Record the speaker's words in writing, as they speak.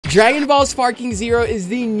Dragon Ball Sparking Zero is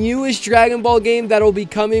the newest Dragon Ball game that will be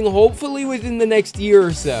coming hopefully within the next year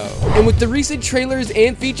or so. And with the recent trailers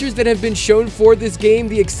and features that have been shown for this game,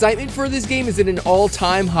 the excitement for this game is at an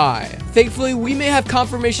all-time high. Thankfully, we may have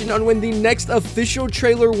confirmation on when the next official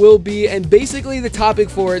trailer will be and basically the topic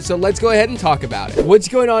for it, so let's go ahead and talk about it. What's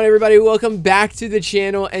going on, everybody? Welcome back to the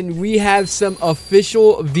channel, and we have some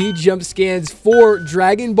official V-Jump scans for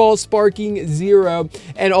Dragon Ball Sparking Zero.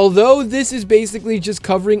 And although this is basically just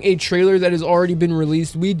covering a trailer that has already been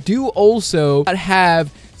released, we do also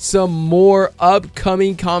have some more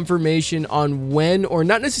upcoming confirmation on when, or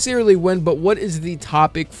not necessarily when, but what is the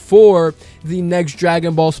topic for the next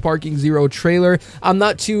Dragon Ball Sparking Zero trailer. I'm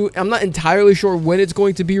not entirely sure when it's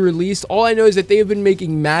going to be released. All I know is that they have been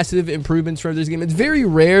making massive improvements for this game. It's very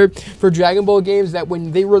rare for Dragon Ball games that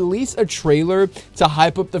when they release a trailer to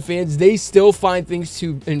hype up the fans, they still find things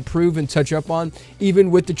to improve and touch up on, even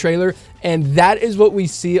with the trailer. And that is what we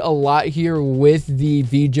see a lot here with the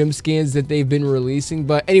V-Jump scans that they've been releasing.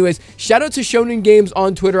 But anyways, shout out to Shonen Games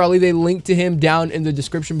on Twitter. I'll leave a link to him down in the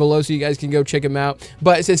description below so you guys can go check him out.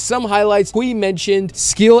 But it says some highlights. We mentioned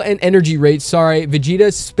skill and energy rates. Sorry,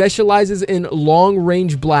 Vegeta specializes in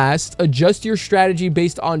long-range blast. Adjust your strategy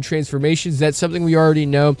based on transformations. That's something we already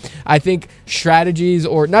know. I think strategies,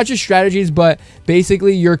 or not just strategies, but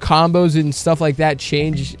basically your combos and stuff like that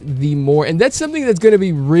change the more. And that's something that's going to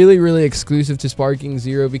be really exclusive to Sparking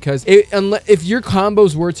Zero, because if your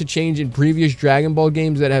combos were to change in previous Dragon Ball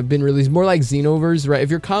games that have been released, more like Xenoverse, right? If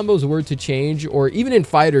your combos were to change, or even in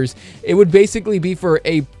Fighters, it would basically be for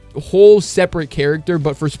a whole separate character.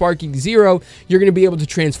 But for Sparking Zero, you're going to be able to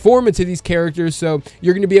transform into these characters, so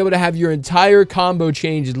you're going to be able to have your entire combo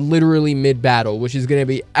change literally mid-battle, which is going to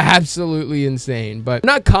be absolutely insane. But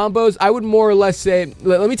not combos, I would more or less say,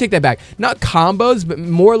 let me take that back, not combos, but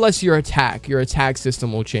more or less your attack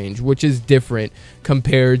system will change, which is different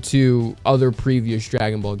compared to other previous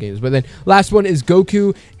Dragon Ball games. But then last one is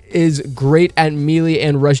Goku is great at melee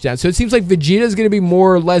and rushdown. So it seems like Vegeta is going to be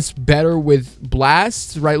more or less better with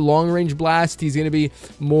blasts, right? Long range blast. He's going to be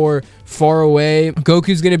more far away.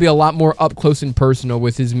 Goku's going to be a lot more up close and personal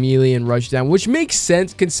with his melee and rushdown, which makes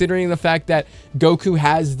sense considering the fact that Goku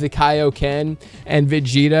has the Kaioken and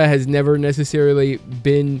Vegeta has never necessarily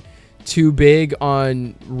been too big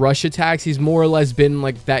on rush attacks. He's more or less been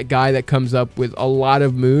like that guy that comes up with a lot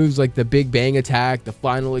of moves, like the Big Bang attack, the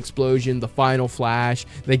final explosion, the final flash,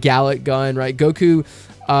 the Gallic gun, right? Goku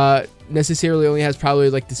necessarily only has probably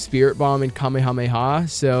like the Spirit Bomb and Kamehameha,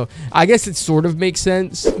 so I guess it sort of makes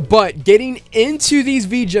sense. But getting into these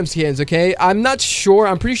V-Jump scans, okay, I'm not sure,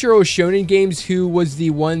 I'm pretty sure it was Shonen Games who was the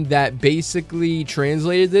one that basically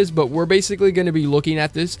translated this, but we're basically going to be looking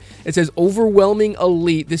at this. It says overwhelming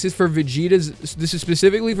elite. This is for Vegeta's, this is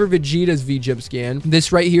specifically for Vegeta's V-Jump scan.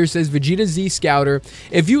 This right here says Vegeta Z Scouter.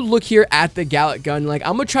 If you look here at the Gallic gun, like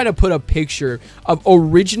I'm gonna try to put a picture of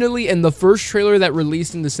originally in the first trailer that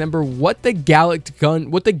released in December, what the Gallic gun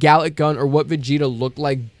or what Vegeta looked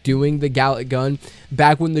like doing the Gallic gun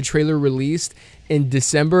back when the trailer released in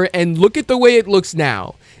December, and look at the way it looks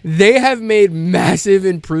now. They have made massive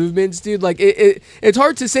improvements, dude. Like it's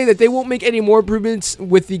hard to say that they won't make any more improvements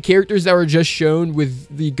with the characters that were just shown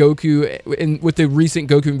with the Goku and with the recent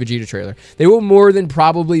Goku and Vegeta trailer. They will more than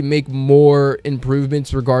probably make more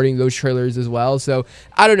improvements regarding those trailers as well. So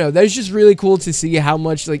I don't know, that's just really cool to see how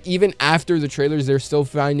much, like, even after the trailers, they're still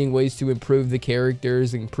finding ways to improve the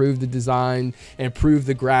characters, improve the design, and improve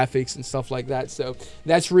the graphics and stuff like that. So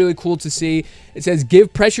that's really cool to see. It says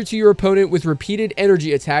give pressure to your opponent with repeated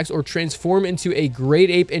energy attacks or transform into a great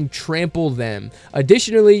ape and trample them.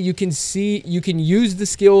 Additionally, you can use the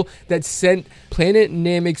skill that sent Planet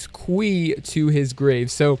Namek's Kui to his grave.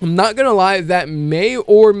 So I'm not gonna lie, that may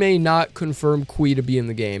or may not confirm Kui to be in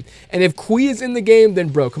the game. And if Kui is in the game, then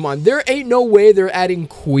bro, come on, there ain't no way they're adding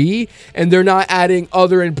Kui and they're not adding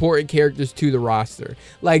other important characters to the roster.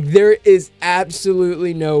 Like, there is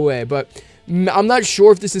absolutely no way. But I'm not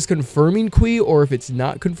sure if this is confirming Kui or if it's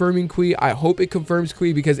not confirming Kui. I hope it confirms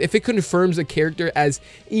Kui, because if it confirms a character as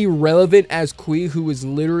irrelevant as Kui, who was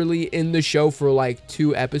literally in the show for like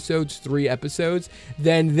 2 episodes, 3 episodes,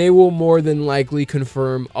 then they will more than likely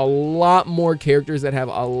confirm a lot more characters that have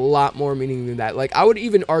a lot more meaning than that. Like, I would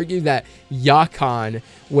even argue that Yakan,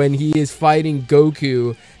 when he is fighting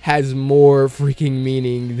Goku, has more freaking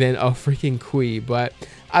meaning than a freaking Kui. But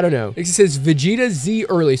I don't know. It says Vegeta Z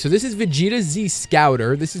early. So this is Vegeta Z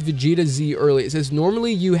Scouter. This is Vegeta Z early. It says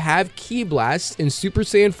normally you have Ki Blast in Super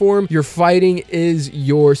Saiyan form. Your fighting is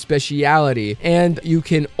your speciality. And you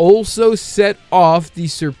can also set off the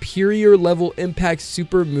superior level impact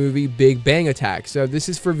super movie Big Bang attack. So this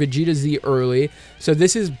is for Vegeta Z early. So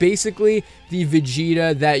this is basically the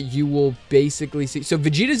Vegeta that you will basically see. So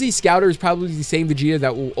Vegeta Z Scouter is probably the same Vegeta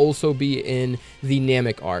that will also be in the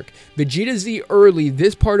Namek arc. Vegeta Z early,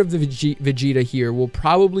 this part of the Vegeta here will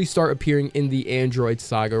probably start appearing in the Android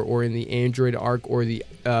saga or in the Android arc or the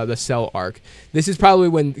Cell arc. This is probably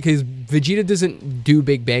when, because Vegeta doesn't do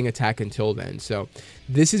Big Bang attack until then. So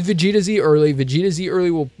this is Vegeta Z early. Vegeta Z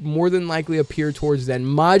early will more than likely appear towards then.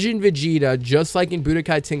 Majin Vegeta, just like in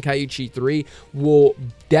Budokai Tenkaichi 3, will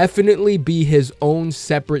definitely be his own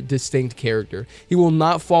separate distinct character. He will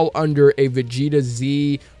not fall under a Vegeta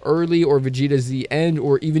Z early or Vegeta Z end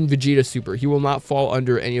or even Vegeta Super. He will not fall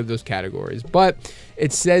under any of those categories. But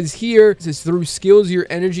it says here, it says through skills your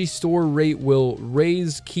energy store rate will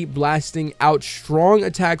raise. Keep blasting out strong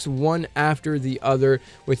attacks one after the other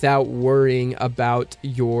without worrying about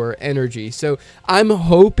your energy. So I'm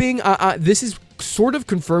hoping this is sort of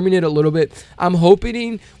confirming it a little bit. I'm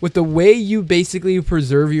hoping with the way you basically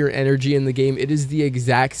preserve your energy in the game, it is the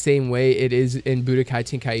exact same way it is in Budokai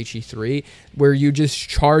Tenkaichi 3, where you just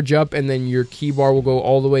charge up and then your ki bar will go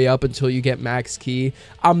all the way up until you get max ki.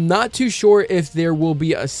 I'm not too sure if there will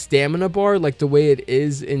be a stamina bar like the way it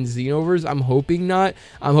is in Xenoverse. I'm hoping not.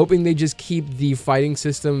 I'm hoping they just keep the fighting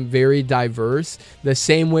system very diverse, the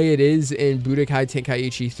same way it is in Budokai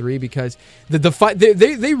Tenkaichi 3, because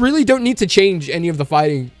they really don't need to change any of the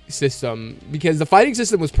fighting system, because the fighting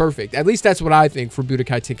system was perfect. At least that's what I think for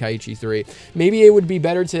Budokai Tenkaichi 3. Maybe it would be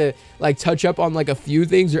better to like touch up on like a few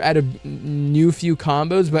things or add a new few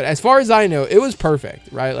combos, but as far as I know, it was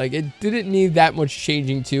perfect, right? Like it didn't need that much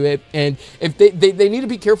changing to it. And if they need to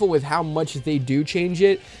be careful with how much they do change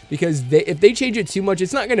it, because if they change it too much,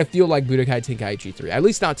 it's not going to feel like Budokai Tenkaichi 3, at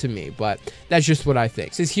least not to me, but that's just what I think.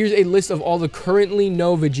 It says here's a list of all the currently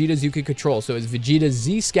no Vegetas you can control. So it's Vegeta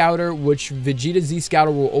Z Scouter, which Vegeta Z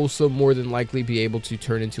Scouter will also more than likely be able to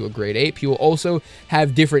turn into a grade ape. He will also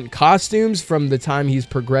have different costumes from the time he's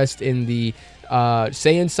progressed in the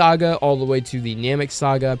Saiyan Saga all the way to the Namek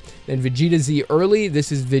Saga. Then Vegeta Z early, this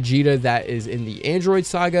is Vegeta that is in the Android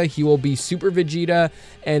Saga. He will be Super Vegeta,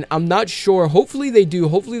 and I'm not sure, hopefully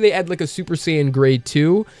they add like a Super Saiyan grade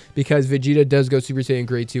 2, because Vegeta does go Super Saiyan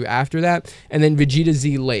grade 2 after that. And then Vegeta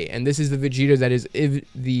Z late, and this is the Vegeta that is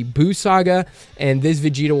the Buu Saga, and this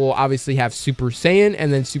Vegeta will obviously have Super Saiyan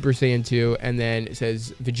and then Super Saiyan 2, and then it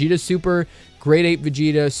says Vegeta Super, Grade 8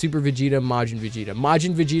 Vegeta, Super Vegeta, Majin Vegeta.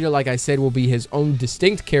 Majin Vegeta, like I said, will be his own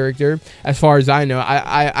distinct character, as far as I know.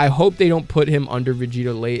 I hope they don't put him under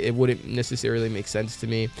Vegeta late. It wouldn't necessarily make sense to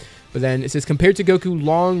me. But then it says, compared to Goku,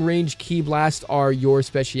 long-range Ki Blast are your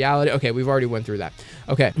speciality. Okay, we've already went through that.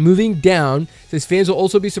 Okay, moving down, it says fans will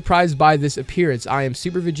also be surprised by this appearance. I am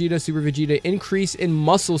Super Vegeta, increase in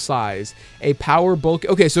muscle size, a power bulk.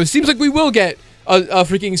 Okay, so it seems like we will get a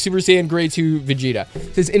freaking Super Saiyan grade 2 Vegeta.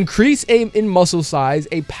 It says increase aim in muscle size,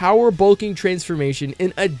 a power bulking transformation,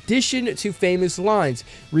 in addition to famous lines.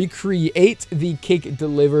 Recreate the kick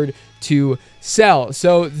delivered to Cell.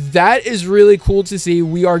 So that is really cool to see.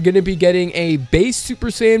 We are going to be getting a base Super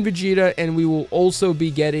Saiyan Vegeta, and we will also be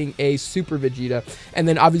getting a Super Vegeta. And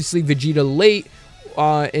then obviously Vegeta late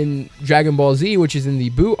in Dragon Ball Z, which is in the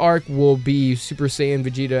Buu arc, will be Super Saiyan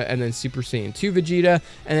Vegeta and then Super Saiyan 2 Vegeta.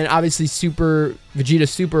 And then obviously Super Vegeta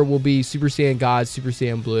Super will be Super Saiyan God, Super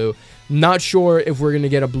Saiyan Blue. Not sure if we're going to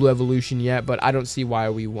get a Blue Evolution yet, but I don't see why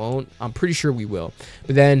we won't. I'm pretty sure we will.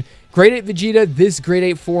 But then Grade 8 Vegeta, this Grade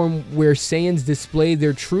 8 form where Saiyans display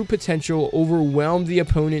their true potential, overwhelm the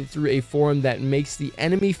opponent through a form that makes the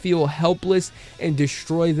enemy feel helpless and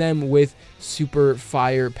destroy them with super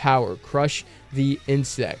fire power. Crush the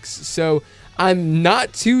insects. So I'm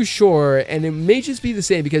not too sure, and it may just be the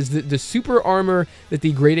same, because the super armor that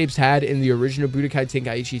the Grade Apes had in the original Budokai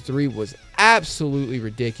Tenkaichi 3 was absolutely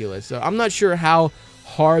ridiculous. So I'm not sure how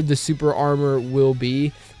hard the super armor will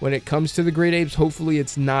be when it comes to the Grade Apes. Hopefully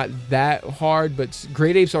it's not that hard, but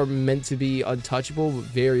Grade Apes are meant to be untouchable, but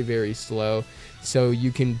very, very slow. So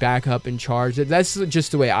you can back up and charge. That's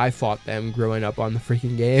just the way I fought them growing up on the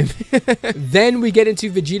freaking game. Then we get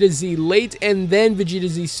into Vegeta Z late, and then Vegeta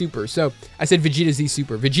Z Super. So I said Vegeta Z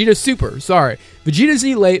Super. Vegeta Super, sorry. Vegeta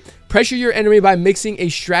Z late. Pressure your enemy by mixing a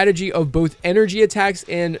strategy of both energy attacks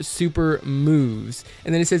and super moves.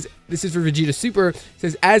 And then it says, this is for Vegeta Super. It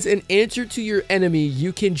says, as an answer to your enemy,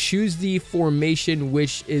 you can choose the formation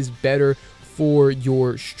which is better for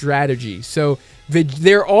your strategy. So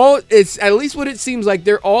They're all, it's at least what it seems like,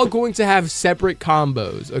 they're all going to have separate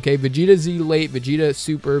combos. Okay, Vegeta Z late, Vegeta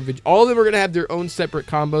Super, all of them are going to have their own separate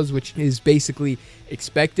combos, which is basically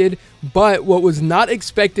expected. But what was not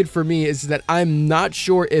expected for me is that I'm not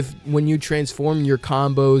sure if when you transform, your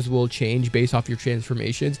combos will change based off your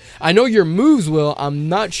transformations. I know your moves will. I'm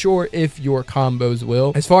not sure if your combos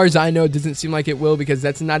will. As far as I know, it doesn't seem like it will, because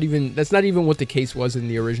that's not even what the case was in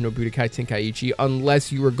the original Budokai Tenkaichi,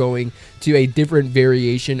 unless you were going to a different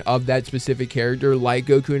variation of that specific character like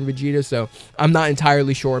Goku and Vegeta. So I'm not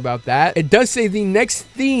entirely sure about that. It does say the next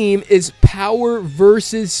theme is power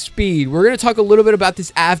versus speed. We're going to talk a little bit about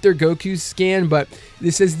this after Goku's scan, but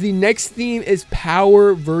this says the next theme is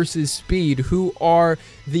power versus speed, who are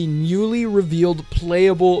the newly revealed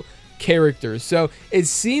playable characters. So it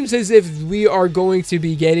seems as if we are going to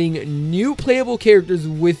be getting new playable characters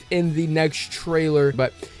within the next trailer.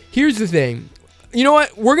 But here's the thing. You know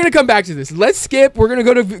what? We're going to come back to this. Let's skip. We're going to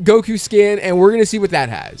go to Goku Scan, and we're going to see what that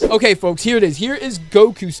has. Okay, folks, here it is. Here is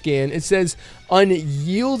Goku Scan. It says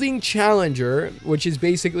Unyielding Challenger, which is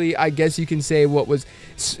basically, I guess you can say, it was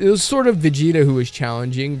sort of Vegeta who was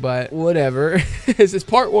challenging, but whatever. This is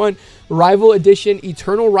Part 1, Rival Edition.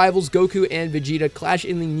 Eternal rivals Goku and Vegeta clash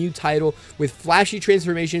in the new title with flashy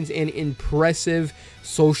transformations and impressive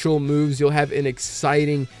social moves. You'll have an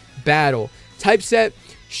exciting battle. Typeset,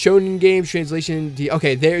 Shonen Games, translation.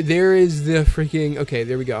 Okay, there is the freaking, okay,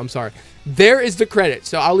 there we go. I'm sorry. There is the credit.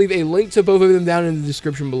 So I'll leave a link to both of them down in the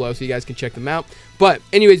description below so you guys can check them out. But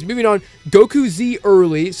anyways, moving on, Goku Z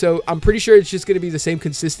early. So I'm pretty sure it's just going to be the same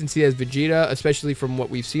consistency as Vegeta, especially from what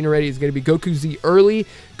we've seen already. It's going to be Goku Z early.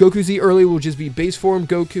 Goku Z early will just be base form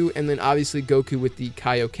Goku, and then obviously Goku with the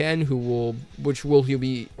Kaioken, he'll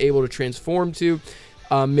be able to transform to.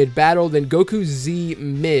 Mid-battle, then Goku Z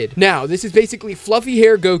mid. Now, this is basically fluffy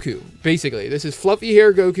hair Goku. Basically, this is fluffy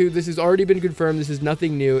hair Goku. This has already been confirmed. This is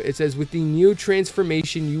nothing new. It says, with the new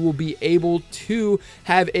transformation, you will be able to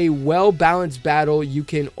have a well-balanced battle. You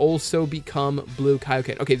can also become Blue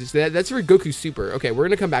Kaioken. Okay, that's for Goku Super. Okay, we're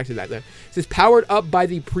going to come back to that then. It says, powered up by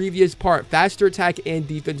the previous part. Faster attack and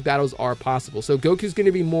defense battles are possible. So Goku's going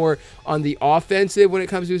to be more on the offensive when it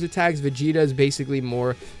comes to his attacks. Vegeta is basically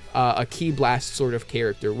more a Ki Blast sort of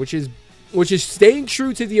character, which is staying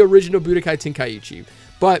true to the original Budokai Tenkaichi.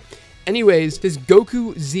 But anyways, this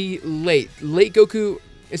Goku Z late Goku,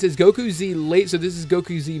 it says Goku Z late, so this is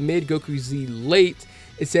Goku Z mid, Goku Z late.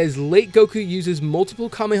 It says late Goku uses multiple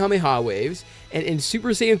Kamehameha waves, and in Super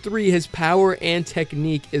Saiyan 3, his power and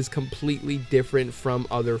technique is completely different from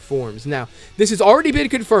other forms. Now, this has already been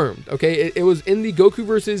confirmed, okay? It was in the Goku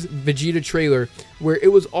versus Vegeta trailer, where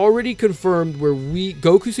it was already confirmed where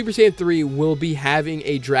Goku Super Saiyan 3 will be having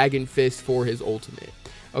a Dragon Fist for his ultimate,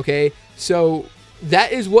 okay? So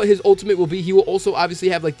that is what his ultimate will be. He will also obviously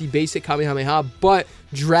have like the basic Kamehameha, but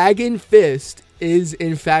Dragon Fist is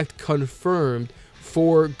in fact confirmed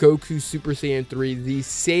for Goku Super Saiyan 3 the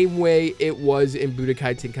same way it was in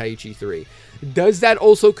Budokai Tenkaichi 3. Does that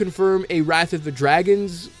also confirm a Wrath of the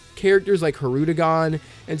Dragons characters like Hirudegan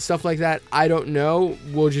and stuff like that? I don't know.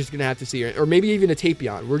 We're just gonna have to see. Or maybe even a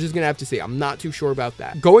Tapion. We're just gonna have to see. I'm not too sure about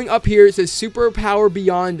that. Going up here, it says Superpower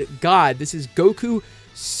Beyond God. This is Goku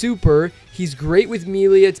Super. He's great with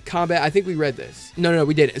melee combat. I think we read this. No,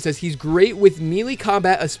 we didn't. It says he's great with melee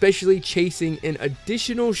combat, especially chasing. In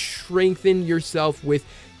additional, strengthen yourself with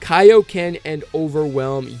Kaioken and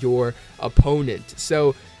overwhelm your opponent.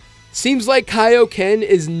 So seems like Kaioken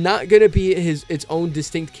is not going to be its own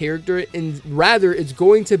distinct character, and rather it's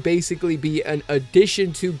going to basically be an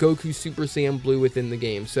addition to Goku Super Saiyan Blue within the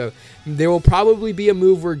game. So there will probably be a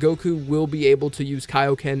move where Goku will be able to use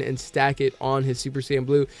Kaioken and stack it on his Super Saiyan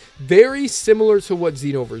Blue, very similar to what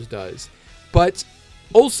Xenoverse does. But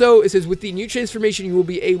also, it says with the new transformation, you will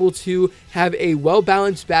be able to have a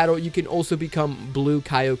well-balanced battle. You can also become Blue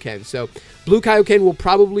Kaioken. So Blue Kaioken will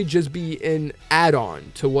probably just be an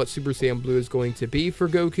add-on to what Super Saiyan Blue is going to be for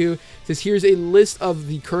Goku. It says here's a list of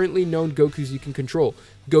the currently known Gokus you can control.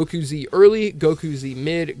 Goku Z early, Goku Z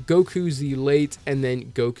mid, Goku Z late, and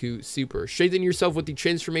then Goku Super. Strengthen yourself with the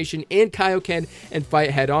transformation and Kaioken and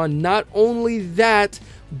fight head-on. Not only that,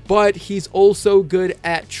 but he's also good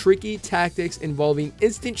at tricky tactics involving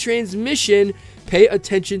instant transmission. Pay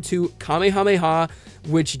attention to Kamehameha,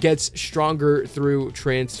 which gets stronger through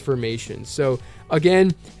transformation. So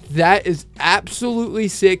again, that is absolutely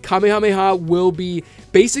sick. Kamehameha will be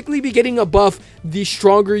basically be getting a buff the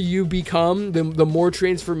stronger you become, the more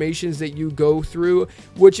transformations that you go through,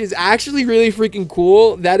 which is actually really freaking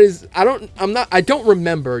cool. That is, I don't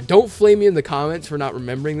remember. Don't flame me in the comments for not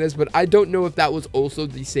remembering this, but I don't know if that was also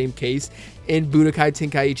the same case in Budokai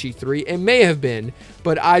Tenkaichi 3. It may have been,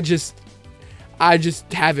 but I I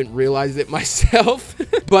just haven't realized it myself.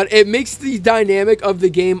 But it makes the dynamic of the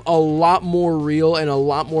game a lot more real and a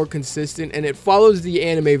lot more consistent, and it follows the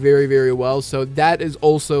anime very, very well. So that is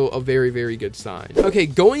also a very, very good sign. Okay,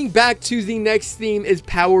 going back to the next theme is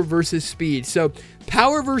power versus speed. So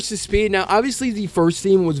power versus speed. Now, obviously, the first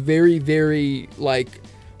theme was very, very, like,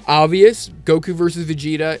 obvious. Goku versus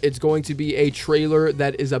Vegeta. It's going to be a trailer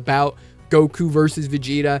that is about Goku versus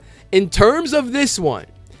Vegeta. In terms of this one,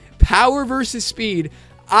 power versus speed,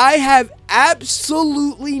 I have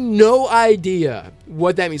absolutely no idea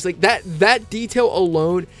what that means. Like, that detail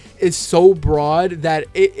alone is so broad that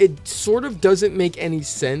it sort of doesn't make any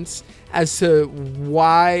sense as to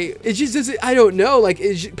why. It just doesn't, I don't know. Like,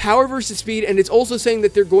 it's power versus speed, and it's also saying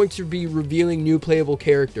that they're going to be revealing new playable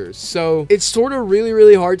characters. So it's sort of really,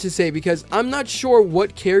 really hard to say, because I'm not sure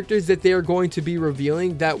what characters that they are going to be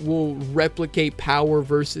revealing that will replicate power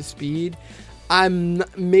versus speed.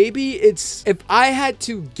 Maybe it's, if I had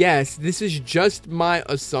to guess, this is just my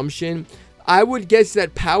assumption, I would guess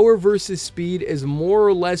that power versus speed is more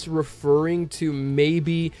or less referring to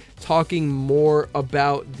maybe talking more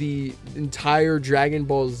about the entire Dragon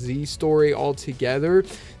Ball Z story altogether.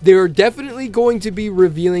 They're definitely going to be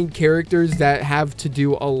revealing characters that have to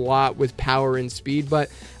do a lot with power and speed, but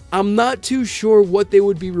I'm not too sure what they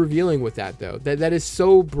would be revealing with that, though. That is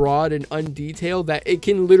so broad and undetailed that it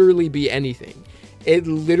can literally be anything. It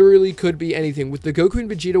literally could be anything. With the Goku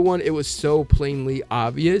and Vegeta one, it was so plainly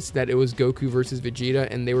obvious that it was Goku versus Vegeta,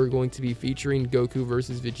 and they were going to be featuring Goku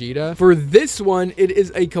versus Vegeta. For this one, it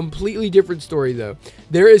is a completely different story, though.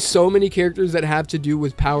 There is so many characters that have to do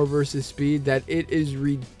with power versus speed that it is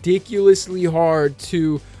ridiculously hard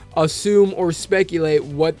to assume or speculate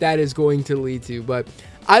what that is going to lead to. But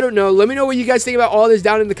I don't know. Let me know what you guys think about all this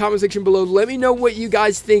down in the comment section below. Let me know what you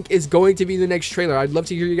guys think is going to be the next trailer. I'd love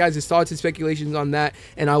to hear you guys' thoughts and speculations on that,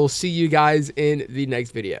 and I will see you guys in the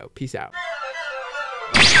next video. Peace out.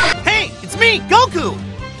 Hey, it's me, Goku!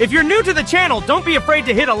 If you're new to the channel, don't be afraid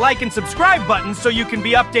to hit a like and subscribe button so you can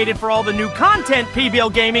be updated for all the new content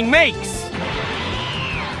PBL Gaming makes.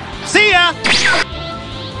 See ya!